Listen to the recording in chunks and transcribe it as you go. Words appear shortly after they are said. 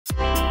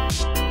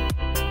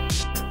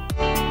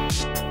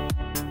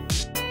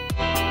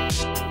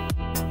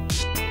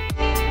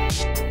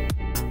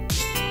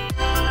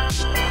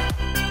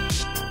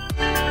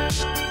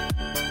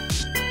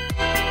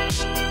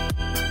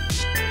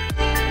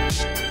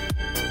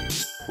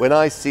When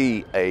I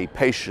see a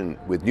patient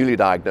with newly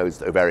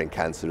diagnosed ovarian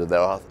cancer, there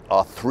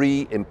are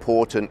three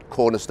important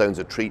cornerstones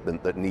of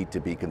treatment that need to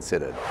be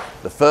considered.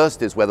 The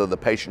first is whether the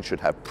patient should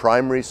have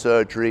primary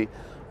surgery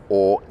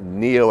or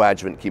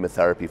neoadjuvant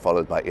chemotherapy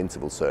followed by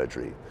interval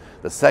surgery.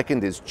 The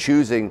second is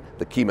choosing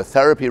the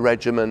chemotherapy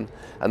regimen.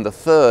 And the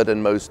third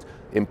and most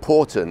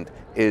important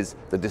is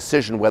the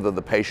decision whether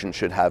the patient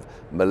should have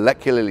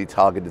molecularly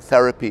targeted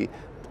therapy,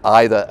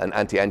 either an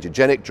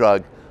anti-angiogenic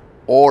drug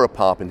or a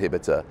PARP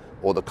inhibitor,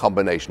 or the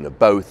combination of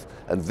both,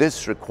 and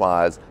this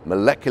requires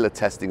molecular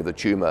testing of the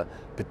tumor,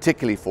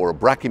 particularly for a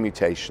BRCA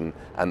mutation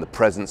and the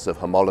presence of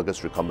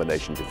homologous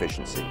recombination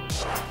deficiency.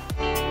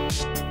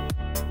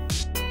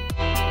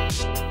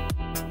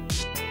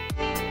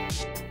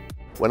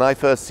 When I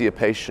first see a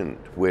patient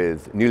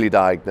with newly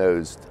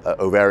diagnosed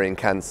ovarian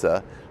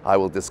cancer, I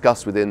will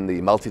discuss within the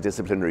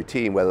multidisciplinary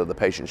team whether the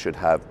patient should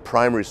have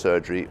primary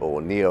surgery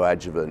or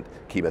neoadjuvant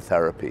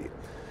chemotherapy.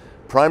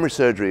 Primary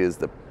surgery is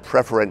the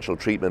preferential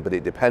treatment, but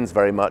it depends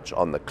very much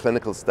on the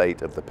clinical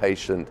state of the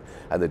patient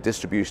and the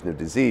distribution of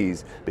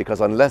disease, because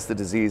unless the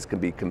disease can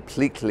be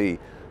completely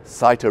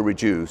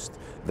cytoreduced,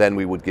 then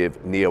we would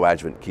give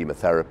neoadjuvant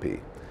chemotherapy.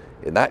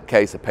 In that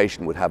case, a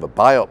patient would have a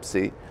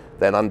biopsy,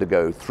 then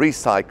undergo 3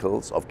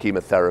 cycles of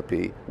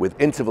chemotherapy with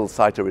interval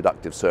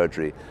cytoreductive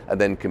surgery, and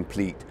then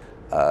complete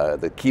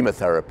the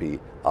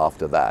chemotherapy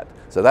after that.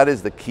 So that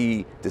is the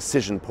key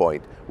decision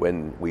point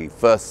when we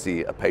first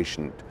see a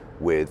patient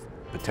with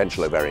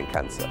potential ovarian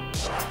cancer.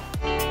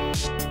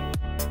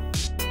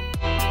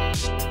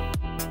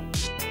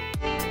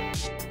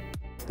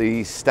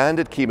 The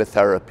standard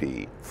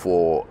chemotherapy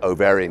for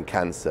ovarian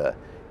cancer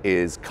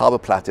is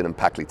carboplatin and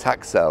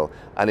paclitaxel,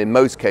 and in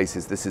most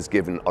cases this is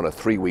given on a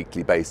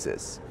 3-weekly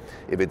basis.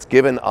 If it's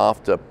given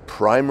after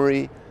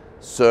primary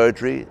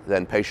surgery,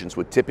 then patients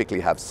would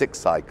typically have 6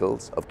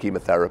 cycles of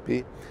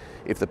chemotherapy.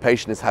 If the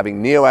patient is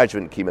having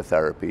neoadjuvant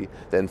chemotherapy,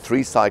 then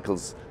 3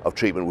 cycles of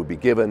treatment would be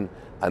given,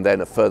 and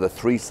then a further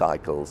 3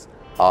 cycles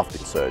after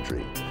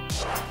surgery.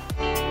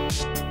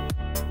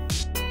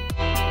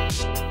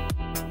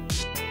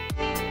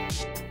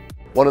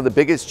 One of the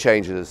biggest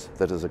changes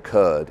that has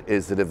occurred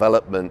is the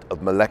development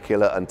of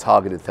molecular and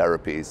targeted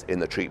therapies in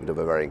the treatment of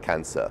ovarian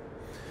cancer.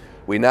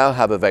 We now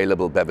have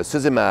available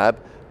bevacizumab,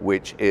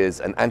 which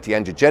is an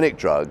anti-angiogenic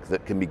drug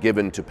that can be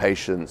given to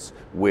patients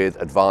with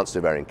advanced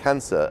ovarian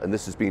cancer, and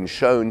this has been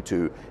shown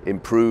to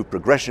improve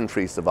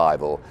progression-free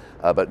survival,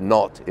 but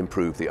not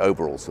improve the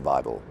overall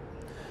survival.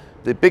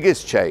 The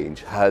biggest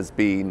change has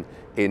been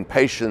in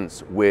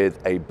patients with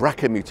a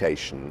BRCA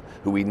mutation,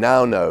 who we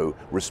now know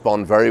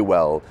respond very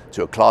well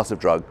to a class of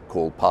drug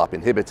called PARP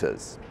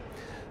inhibitors.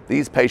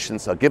 These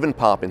patients are given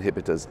PARP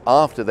inhibitors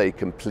after they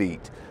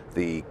complete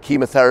the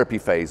chemotherapy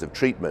phase of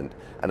treatment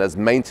and as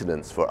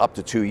maintenance for up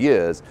to 2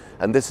 years,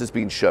 and this has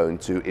been shown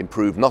to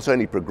improve not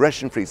only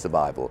progression-free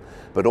survival,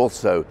 but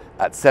also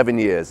at 7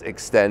 years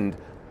extend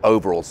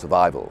overall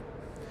survival.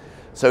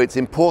 So it's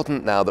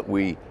important now that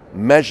we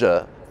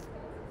measure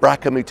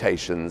BRCA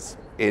mutations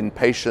in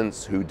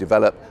patients who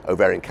develop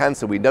ovarian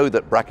cancer. We know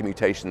that BRCA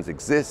mutations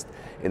exist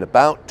in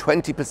about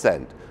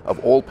 20% of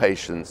all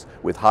patients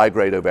with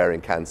high-grade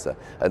ovarian cancer,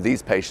 and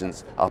these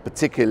patients are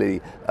particularly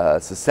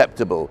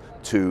susceptible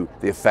to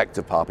the effect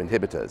of PARP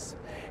inhibitors.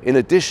 In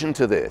addition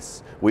to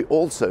this, we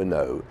also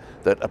know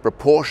that a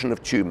proportion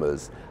of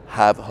tumors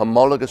have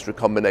homologous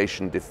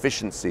recombination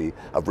deficiency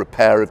of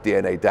repair of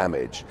DNA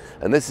damage,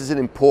 and this is an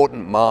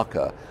important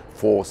marker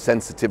for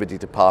sensitivity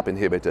to PARP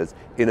inhibitors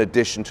in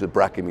addition to the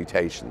BRCA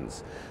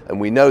mutations. And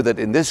we know that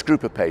in this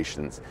group of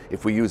patients,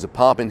 if we use a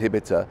PARP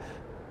inhibitor,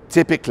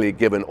 typically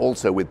given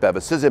also with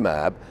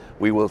bevacizumab,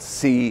 we will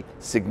see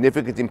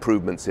significant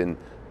improvements in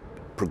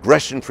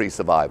progression-free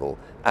survival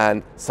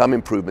and some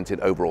improvement in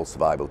overall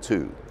survival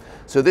too.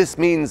 So this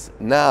means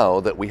now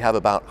that we have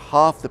about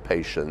half the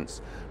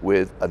patients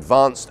with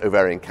advanced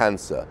ovarian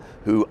cancer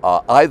who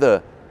are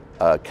either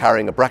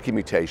carrying a BRCA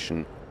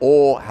mutation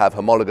or have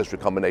homologous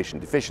recombination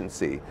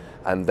deficiency,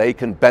 and they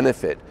can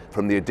benefit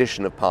from the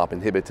addition of PARP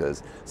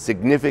inhibitors,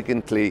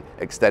 significantly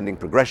extending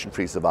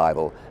progression-free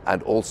survival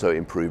and also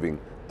improving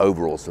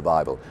overall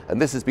survival.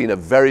 And this has been a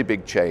very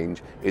big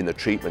change in the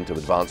treatment of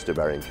advanced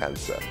ovarian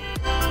cancer.